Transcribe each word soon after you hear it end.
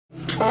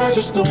I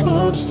just don't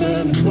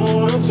understand. You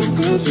know I'm too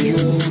good to you.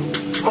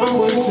 I'm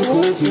way too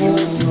good to you.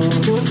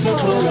 You took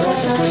my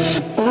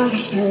life. I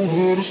just don't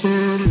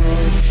understand.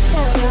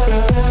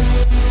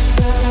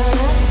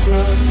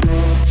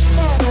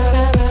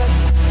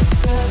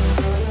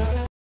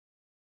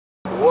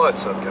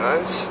 What's up,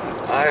 guys?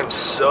 I am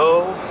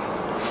so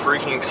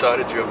freaking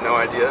excited, you have no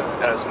idea.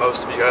 As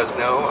most of you guys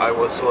know, I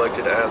was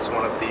selected as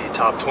one of the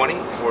top 20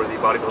 for the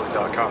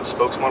bodybuilding.com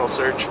spokesmodel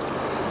search.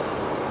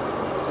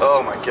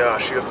 Oh my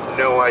gosh, you have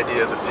no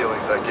idea the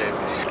feelings that gave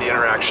me. The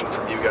interaction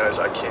from you guys,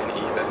 I can't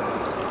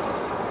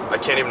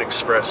even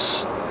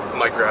express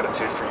my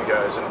gratitude for you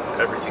guys and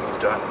everything you've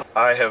done.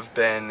 I have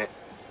been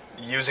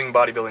using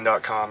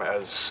bodybuilding.com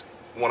as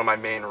one of my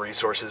main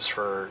resources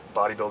for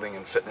bodybuilding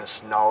and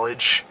fitness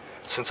knowledge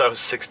since I was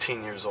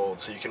 16 years old,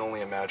 so you can only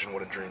imagine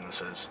what a dream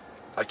this is.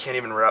 I can't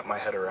even wrap my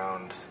head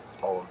around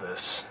all of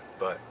this,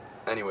 but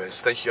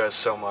anyways, thank you guys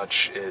so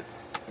much. It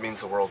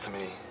means the world to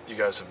me. You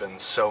guys have been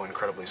so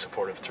incredibly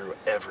supportive through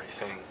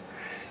everything,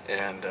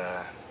 and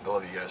I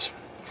love you guys.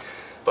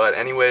 But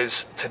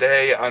anyways,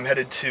 today I'm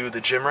headed to the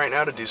gym right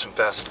now to do some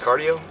fasted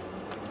cardio.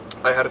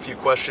 I had a few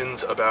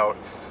questions about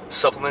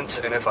supplements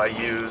and if I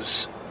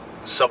use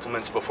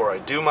supplements before I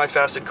do my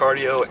fasted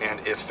cardio,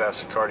 and if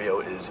fasted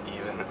cardio is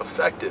even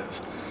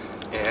effective,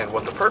 and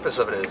what the purpose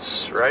of it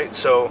is, right?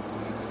 So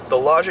the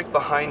logic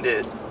behind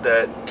it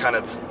that kind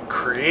of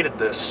created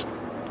this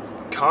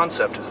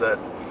concept is that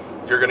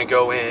you're going to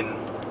go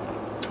in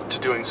to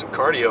doing some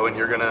cardio and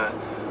you're going to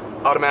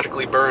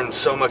automatically burn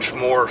so much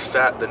more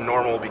fat than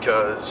normal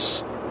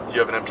because you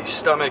have an empty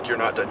stomach, you're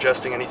not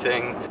digesting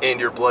anything, and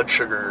your blood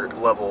sugar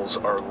levels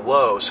are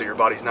low, so your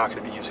body's not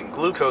going to be using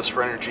glucose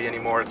for energy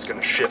anymore. It's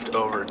going to shift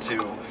over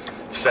to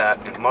fat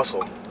and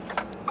muscle.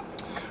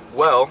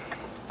 Well,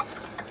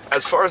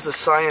 as far as the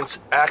science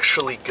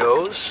actually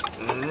goes,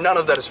 none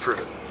of that is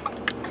proven.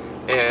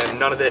 And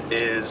none of it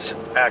is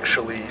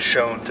actually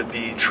shown to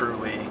be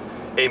truly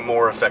a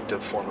more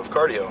effective form of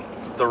cardio.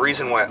 The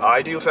reason why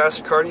I do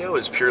fasted cardio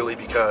is purely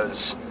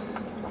because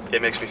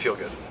it makes me feel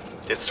good.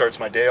 It starts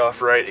my day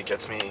off right, it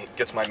gets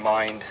my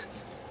mind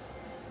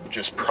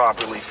just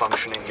properly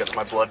functioning, gets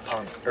my blood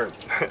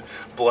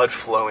blood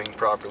flowing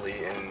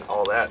properly and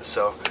all that.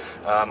 So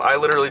I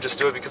literally just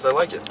do it because I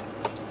like it.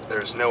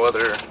 There's no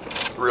other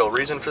real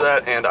reason for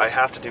that, and I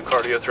have to do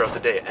cardio throughout the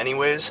day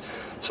anyways,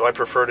 so I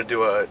prefer to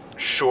do a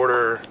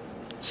shorter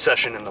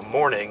session in the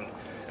morning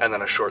and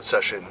then a short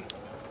session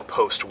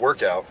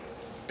post-workout,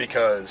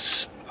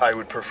 because I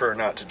would prefer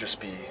not to just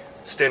be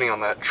standing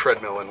on that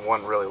treadmill in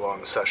one really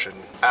long session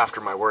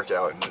after my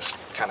workout and just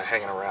kind of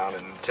hanging around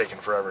and taking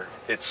forever.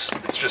 It's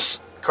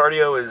just,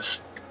 cardio is,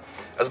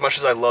 as much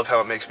as I love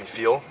how it makes me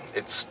feel,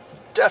 it's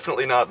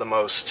definitely not the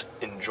most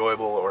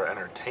enjoyable or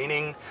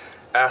entertaining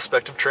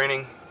aspect of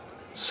training.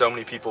 So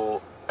many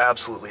people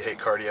absolutely hate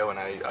cardio, and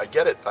I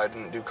get it. I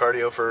didn't do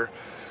cardio for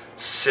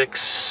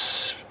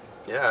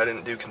I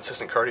didn't do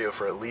consistent cardio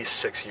for at least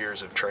 6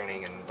 years of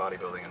training and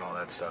bodybuilding and all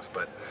that stuff,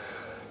 but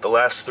the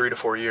last 3 to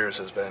 4 years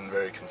has been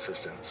very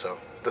consistent. So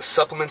the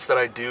supplements that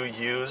I do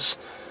use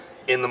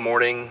in the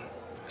morning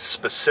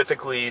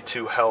specifically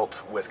to help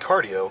with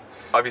cardio,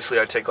 obviously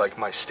I take like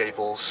my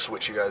staples,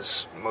 which you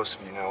guys, most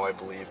of you know, I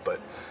believe, but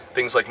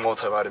things like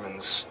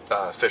multivitamins,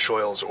 fish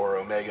oils or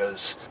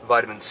omegas,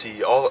 vitamin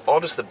C, all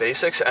just the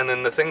basics. And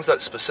then the things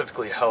that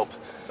specifically help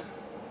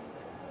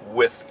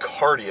with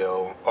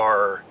cardio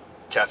are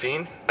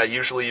caffeine. I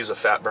usually use a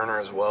fat burner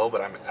as well,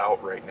 but I'm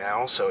out right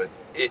now, so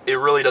it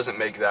really doesn't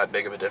make that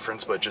big of a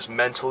difference, but just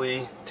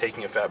mentally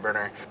taking a fat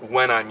burner,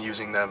 when I'm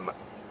using them,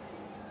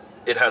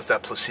 it has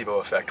that placebo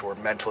effect where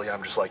mentally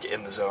I'm just like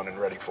in the zone and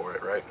ready for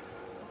it, right?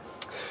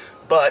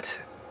 But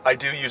I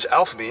do use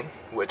alphamine,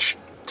 which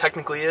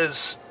technically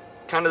is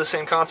kind of the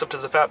same concept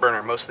as a fat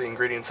burner. Most of the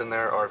ingredients in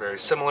there are very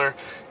similar.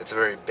 It's a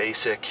very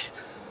basic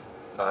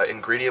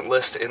ingredient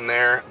list in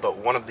there, but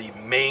one of the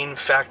main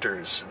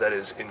factors that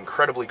is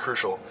incredibly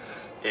crucial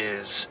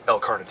is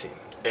L-carnitine.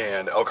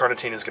 And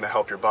L-carnitine is going to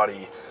help your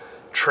body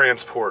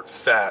transport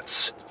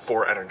fats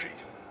for energy.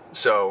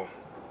 So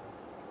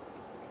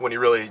when you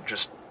really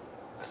just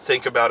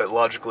think about it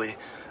logically,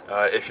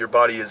 if your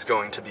body is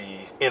going to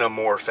be in a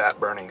more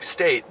fat-burning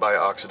state by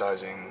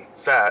oxidizing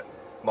fat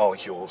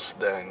molecules,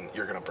 then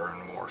you're going to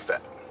burn more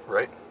fat,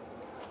 right?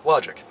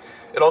 Logic.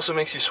 It also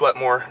makes you sweat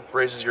more,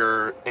 increases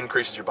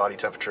your body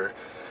temperature,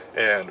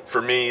 and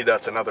for me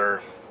that's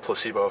another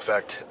placebo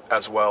effect,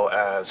 as well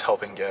as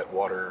helping get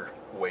water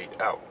weight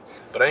out.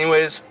 But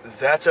anyways,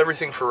 that's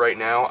everything for right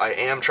now. I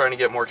am trying to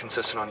get more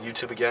consistent on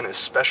YouTube again,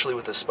 especially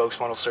with the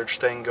spokesmodel search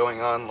thing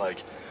going on.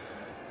 Like,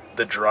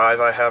 the drive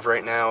I have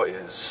right now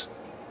is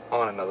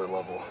on another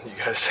level. You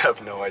guys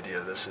have no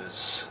idea. This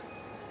is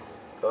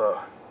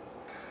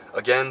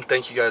again,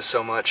 thank you guys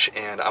so much,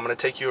 and I'm gonna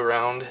take you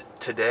around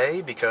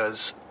today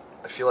because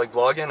I feel like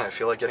vlogging, I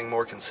feel like getting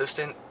more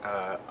consistent.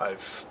 I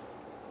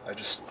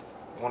just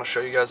want to show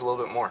you guys a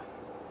little bit more.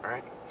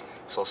 Alright?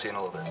 So I'll see you in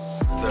a little bit.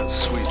 That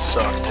sweet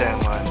sock tan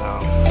line now.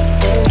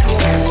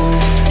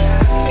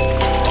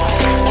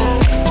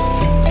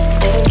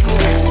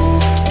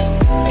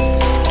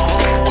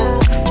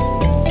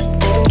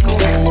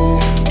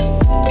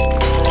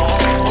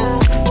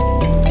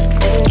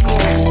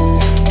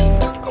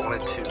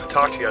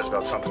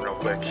 something real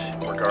quick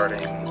regarding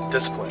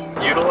discipline.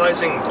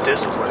 Utilizing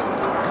discipline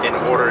in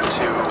order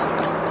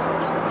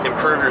to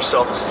improve your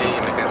self-esteem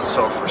and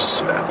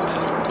self-respect.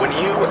 When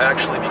you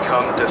actually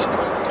become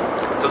disciplined,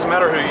 it doesn't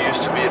matter who you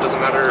used to be, it doesn't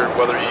matter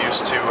whether you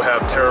used to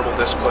have terrible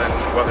discipline,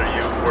 whether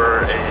you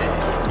were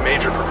a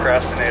major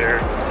procrastinator,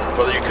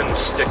 whether you couldn't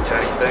stick to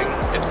anything,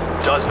 it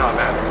does not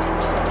matter.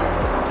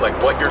 Like,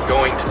 what you're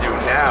going to do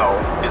now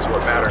is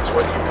what matters.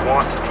 What you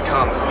want to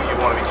become, who you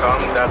want to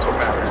become, that's what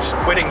matters.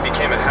 Quitting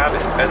became a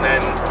habit, and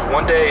then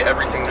one day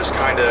everything just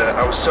kinda,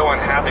 I was so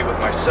unhappy with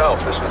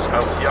myself. I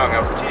was young, I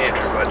was a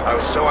teenager, but I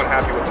was so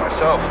unhappy with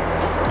myself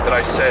that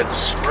I said,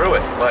 screw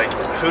it. Like,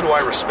 who do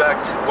I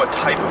respect? What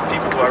type of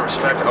people do I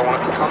respect? I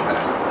want to become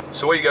that.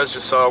 So what you guys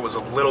just saw was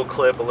a little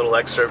clip, a little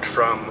excerpt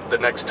from the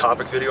next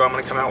topic video I'm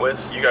going to come out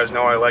with. You guys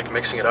know I like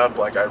mixing it up.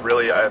 Like, I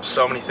have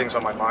so many things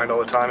on my mind all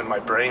the time, and my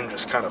brain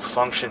just kind of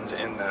functions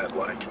in that,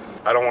 like,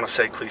 I don't want to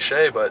say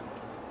cliche, but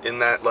in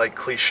that, like,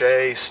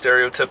 cliche,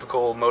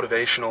 stereotypical,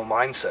 motivational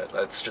mindset.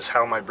 That's just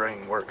how my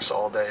brain works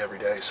all day, every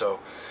day.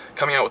 So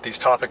coming out with these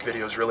topic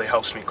videos really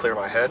helps me clear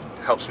my head,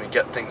 helps me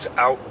get things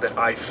out that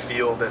I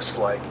feel this,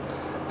 like,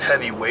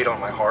 heavy weight on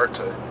my heart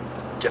to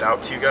get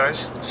out to you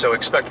guys. So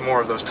expect more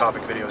of those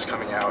topic videos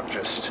coming out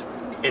just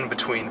in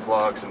between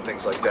vlogs and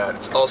things like that.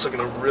 It's also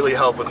going to really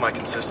help with my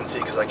consistency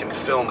because I can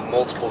film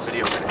multiple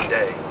videos in a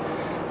day,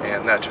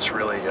 and that just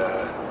really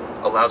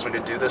allows me to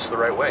do this the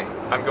right way.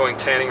 I'm going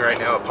tanning right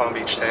now at Palm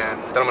Beach Tan.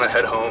 Then I'm going to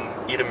head home,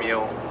 eat a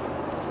meal,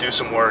 do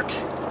some work,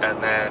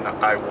 and then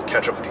I will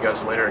catch up with you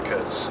guys later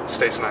because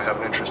Stace and I have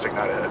an interesting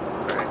night ahead.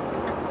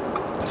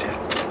 Alright, see ya.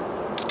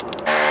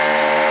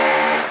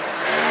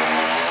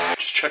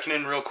 Just checking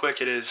in real quick.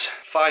 It is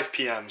 5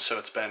 p.m. so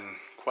it's been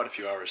quite a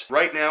few hours.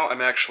 Right now I'm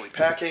actually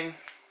packing.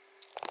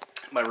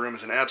 My room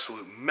is an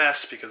absolute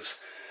mess because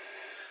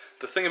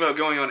the thing about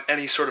going on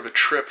any sort of a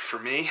trip for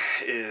me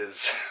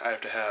is I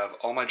have to have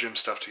all my gym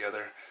stuff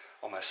together,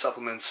 all my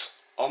supplements,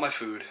 all my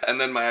food, and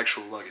then my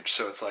actual luggage.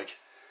 So it's like,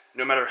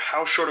 no matter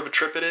how short of a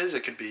trip it is,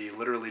 it could be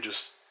literally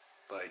just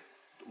like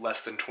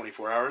less than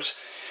 24 hours,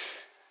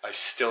 I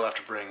still have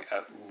to bring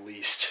at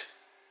least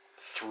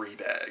 3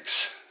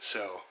 bags.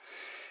 So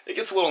it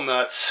gets a little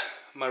nuts.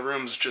 My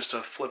room's just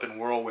a flippin'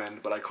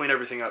 whirlwind, but I clean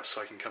everything up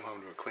so I can come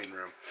home to a clean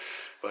room.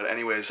 But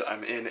anyways,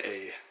 I'm in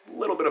a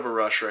little bit of a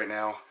rush right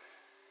now.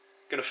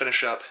 Gonna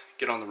finish up,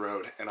 get on the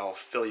road, and I'll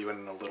fill you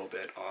in a little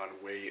bit on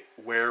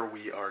where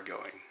we are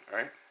going.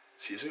 Alright?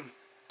 See you soon.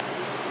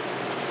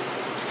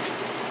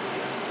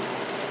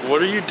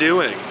 What are you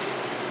doing?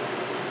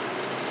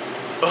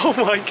 Oh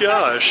my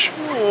gosh!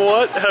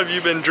 What have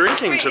you been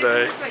drinking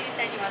today? Is this what you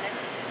said you wanted?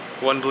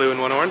 1 blue and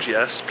 1 orange?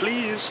 Yes,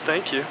 please.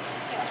 Thank you.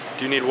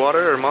 Do you need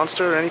water or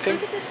Monster or anything?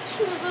 Look at this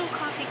cute little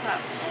coffee cup.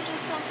 I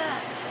just want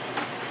that.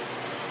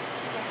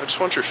 I just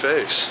want your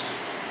face.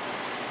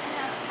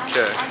 Yeah,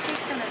 Okay. I'll take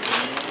some of these.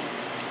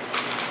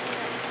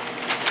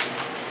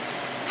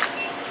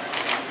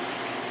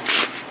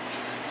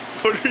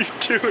 What are you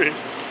doing?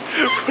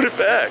 Put it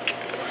back.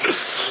 Do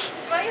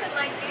I even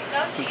like these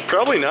though? Cheese?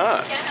 Probably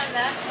not. Can't have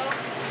that.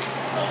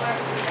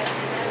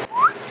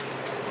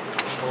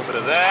 A little bit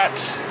of that.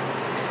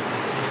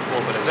 A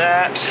little bit of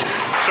that.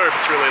 Sorry if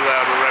it's really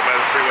loud, we're right by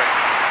the freeway.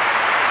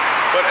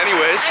 But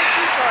anyways, I'm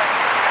too short.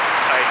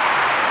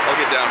 I'll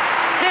get down.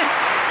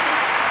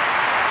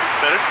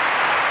 Better?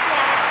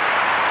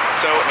 Yeah.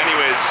 So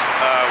anyways,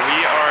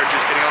 we are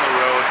just getting on the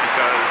road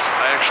because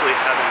I actually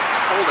haven't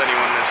told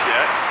anyone this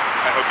yet.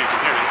 I hope you can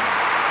hear me.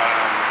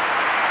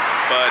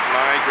 But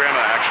my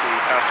grandma actually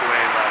passed away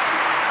last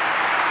week.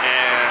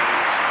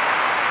 And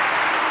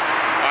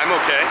I'm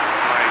okay.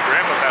 My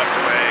grandpa passed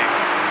away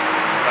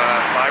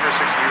 5 or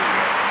 6 years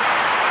ago.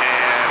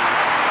 And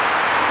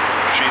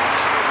she's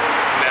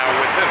now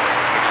with him.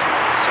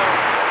 So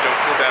don't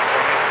feel bad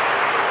for me.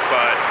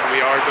 But we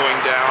are going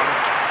down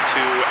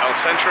to El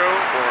Centro,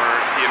 or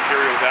the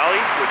Imperial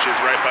Valley, which is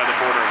right by the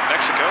border of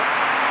Mexico,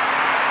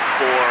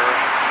 for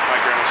my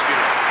grandma's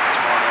funeral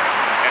tomorrow morning.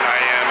 And I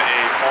am a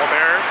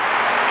pallbearer,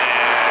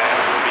 and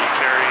we'll be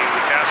carrying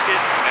the casket.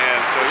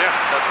 And so yeah,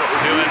 that's what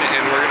we're doing,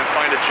 and we're gonna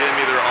find a gym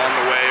either on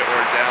the way or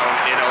down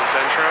in El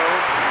Centro.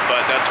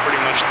 But that's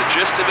pretty much the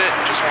gist of it.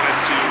 Just wanted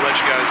to let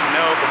you guys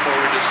know before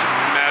we just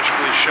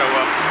magically show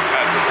up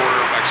at the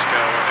border of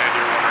Mexico and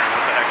you're wondering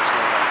what the heck is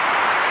going on.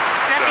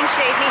 Nothing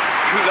shady.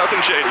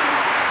 Nothing shady.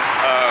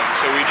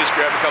 So we just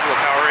grabbed a couple of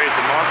Powerades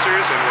and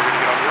Monsters, and we're gonna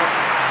get on the road.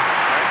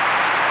 Alright?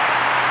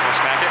 Wanna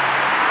smack it?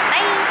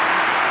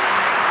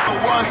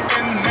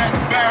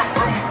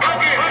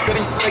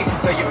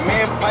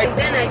 Bye. And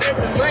then I get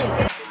some money.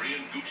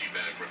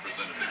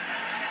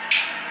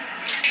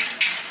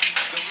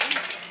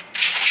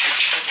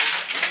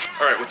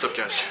 Alright, what's up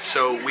guys?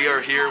 So we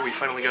are here, we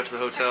finally got to the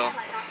hotel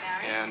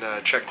and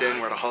checked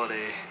in. We're at a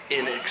Holiday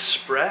Inn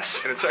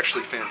Express, and it's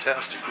actually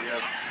fantastic. We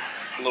have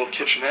a little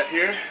kitchenette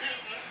here,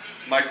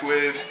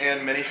 microwave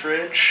and mini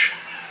fridge,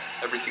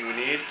 everything we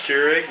need,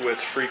 Keurig with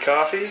free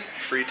coffee,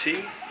 free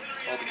tea,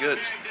 all the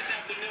goods.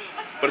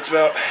 But it's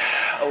about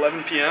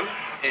 11 p.m.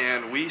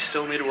 and we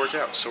still need to work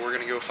out. So we're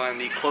gonna go find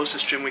the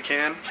closest gym we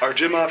can. Our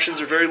gym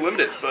options are very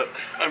limited, but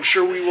I'm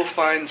sure we will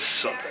find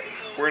something.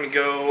 We're gonna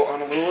go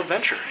on a little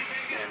adventure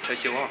and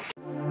take you along.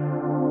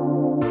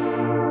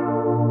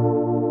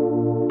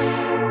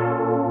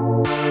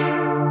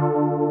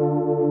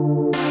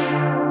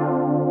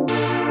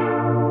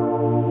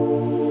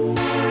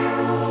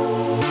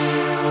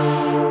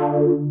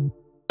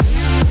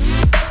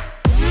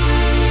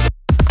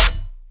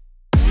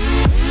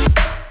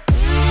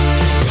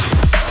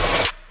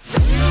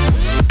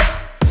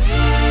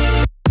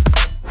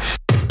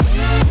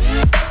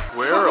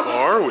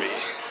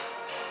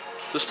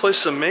 This place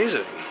is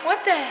amazing.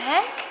 What the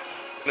heck?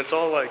 And it's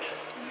all like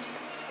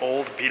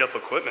old beat up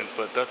equipment,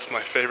 but that's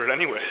my favorite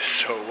anyways,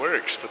 so it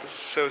works. But this is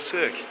so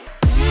sick.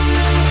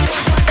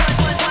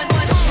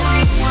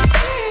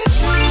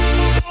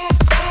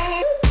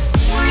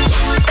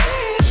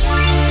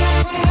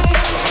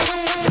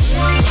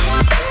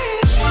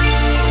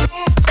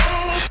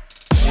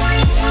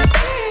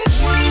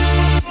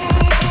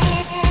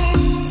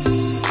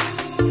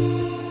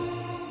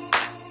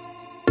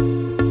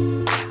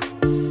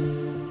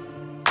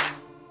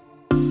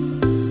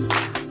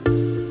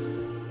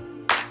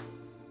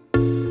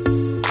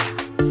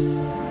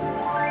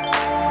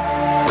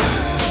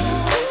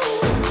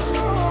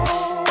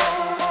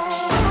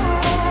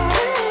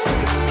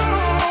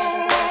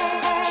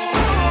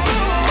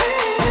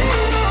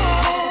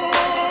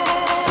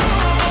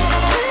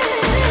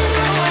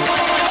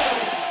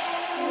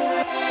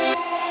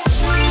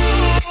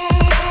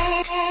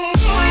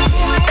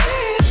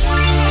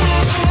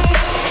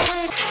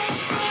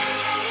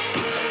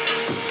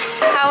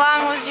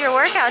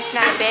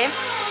 Tonight, babe.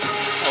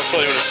 I'll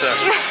tell you in a sec.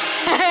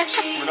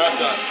 We're not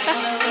done.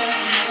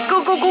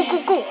 Go, go, go, go,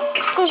 go.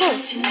 Go, go.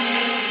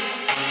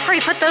 Hurry,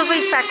 put those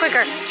weights back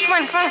quicker. Come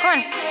on, come on, come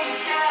on.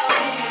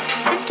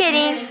 Just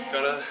kidding. I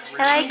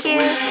like you.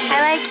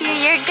 I like you.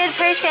 You're a good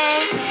person.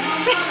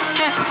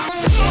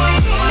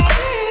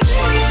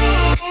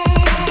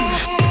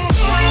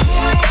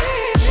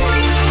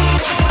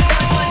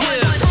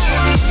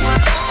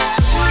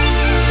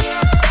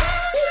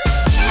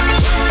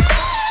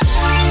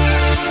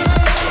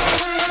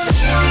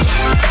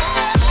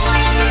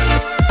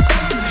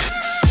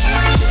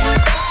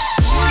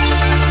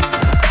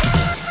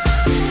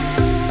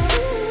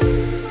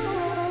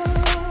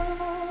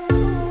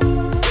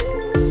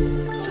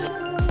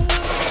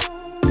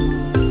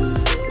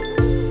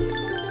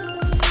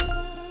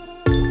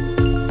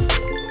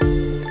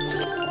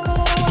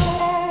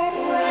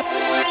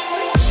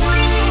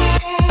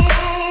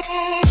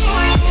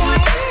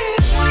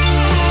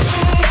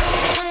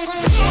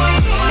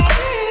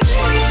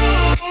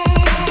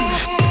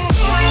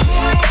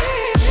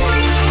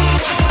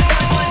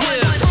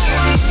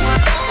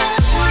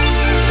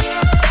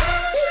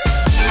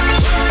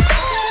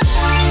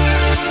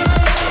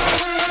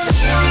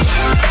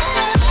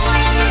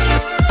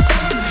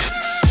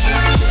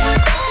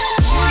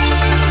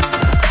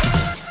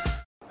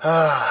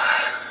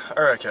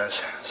 Alright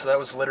guys, so that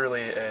was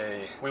literally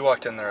we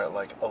walked in there at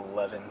like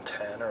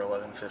 11:10 or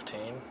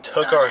 11:15.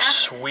 Took our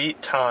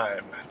sweet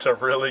time to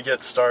really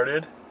get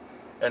started,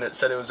 and it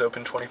said it was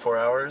open 24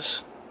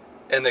 hours,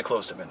 and they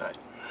closed at midnight.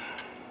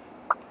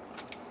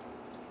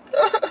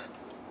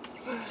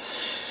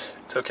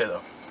 It's okay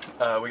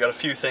though. We got a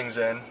few things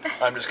in.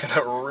 I'm just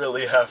gonna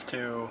really have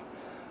to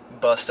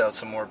bust out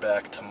some more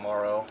back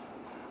tomorrow.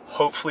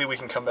 Hopefully we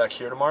can come back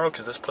here tomorrow,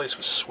 because this place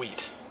was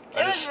sweet.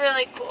 It was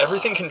really cool.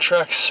 Everything can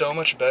track so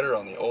much better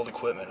on the old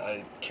equipment.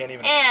 I can't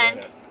even explain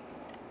it.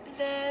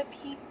 The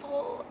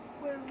people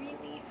were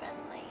really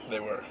friendly. They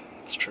were.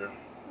 It's true.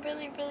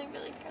 Really, really,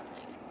 really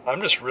friendly.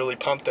 I'm just really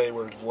pumped they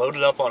were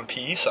loaded up on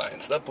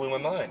PEScience. That blew my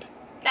mind.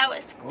 That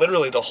was cool.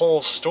 Literally, the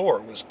whole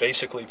store was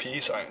basically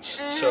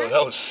PEScience. So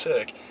that was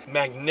sick.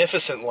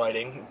 Magnificent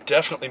lighting.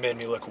 Definitely made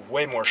me look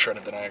way more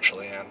shredded than I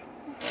actually am.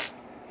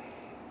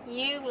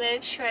 You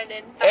live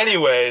shredded.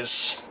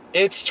 Anyways,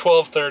 it's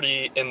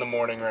 12:30 in the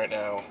morning right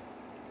now.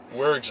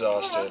 We're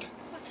exhausted.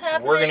 What's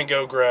happening? We're gonna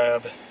go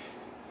grab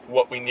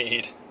what we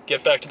need,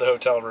 get back to the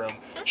hotel room.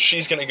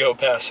 She's gonna go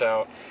pass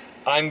out.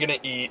 I'm gonna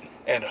eat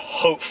and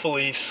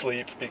hopefully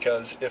sleep,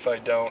 because if I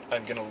don't,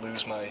 I'm gonna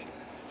lose my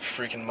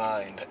freaking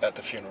mind at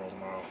the funeral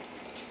tomorrow.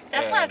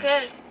 That's not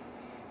good.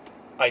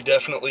 I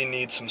definitely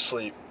need some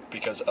sleep,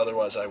 because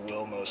otherwise I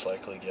will most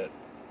likely get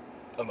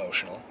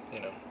emotional, you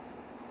know.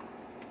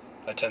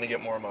 I tend to get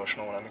more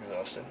emotional when I'm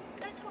exhausted.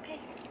 That's okay.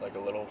 Like a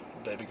little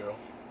baby girl.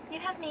 You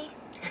have me.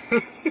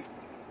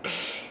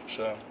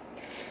 So,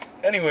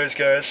 anyways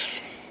guys,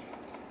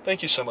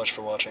 thank you so much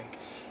for watching.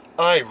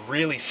 I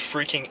really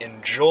freaking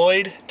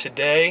enjoyed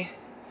today.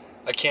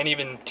 I can't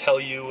even tell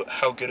you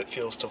how good it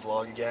feels to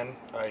vlog again.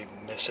 I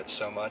miss it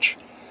so much.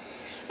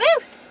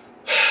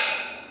 Woo!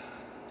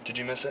 Did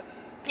you miss it?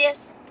 Yes.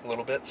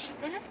 Little bits?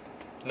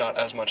 Mm-hmm. Not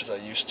as much as I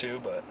used to,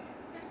 but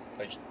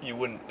like, you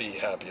wouldn't be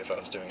happy if I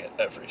was doing it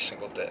every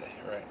single day,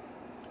 right?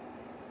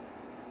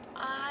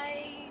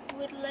 I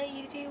would let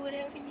you do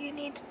whatever you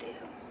need to do.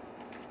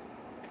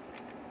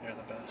 You're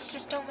the best.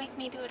 Just don't make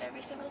me do it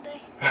every single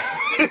day.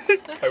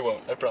 I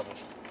won't, I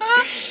promise.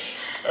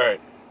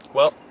 Alright,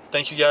 well,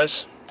 thank you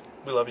guys.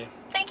 We love you.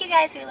 Thank you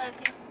guys, we love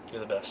you.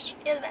 You're the best.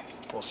 You're the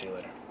best. We'll see you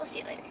later. We'll see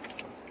you later.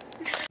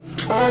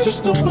 I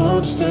just don't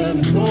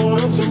understand it. No,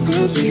 I'm too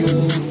good to you.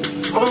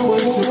 I'm way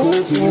too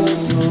good to you.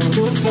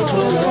 You took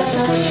my life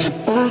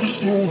away. I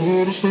just don't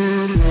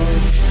understand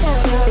it.